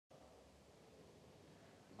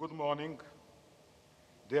Good morning,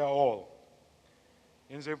 dear all.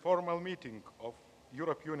 In the informal meeting of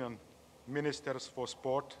European Union Ministers for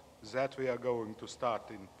Sport that we are going to start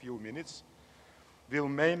in a few minutes, will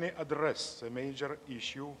mainly address the major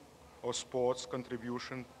issue of sports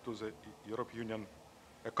contribution to the European Union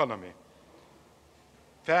economy.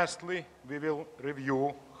 Firstly, we will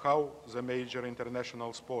review how the major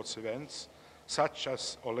international sports events, such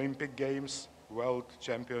as Olympic Games, World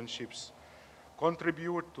Championships,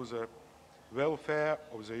 contribute to the welfare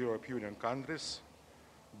of the European Union countries,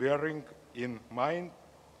 bearing in mind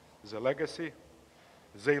the legacy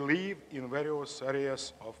they leave in various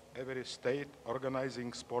areas of every state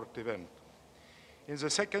organizing sport event. In the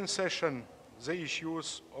second session, the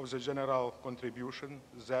issues of the general contribution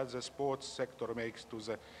that the sports sector makes to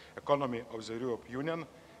the economy of the European Union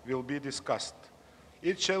will be discussed.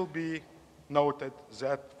 It shall be noted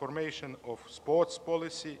that formation of sports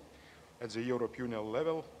policy at the European Union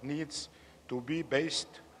level needs to be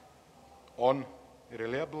based on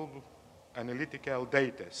reliable analytical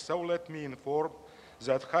data. So let me inform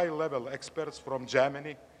that high-level experts from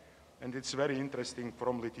Germany, and it's very interesting,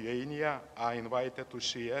 from Lithuania, are invited to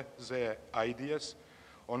share their ideas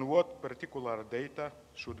on what particular data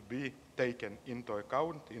should be taken into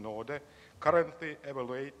account in order currently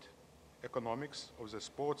evaluate economics of the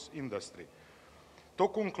sports industry. To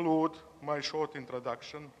conclude my short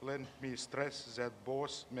introduction, let me stress that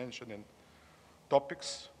both mentioned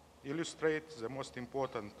topics illustrate the most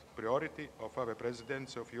important priority of our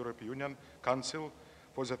presidency of European Union Council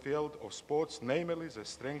for the field of sports, namely the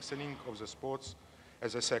strengthening of the sports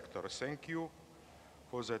as a sector. Thank you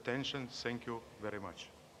for the attention. Thank you very much.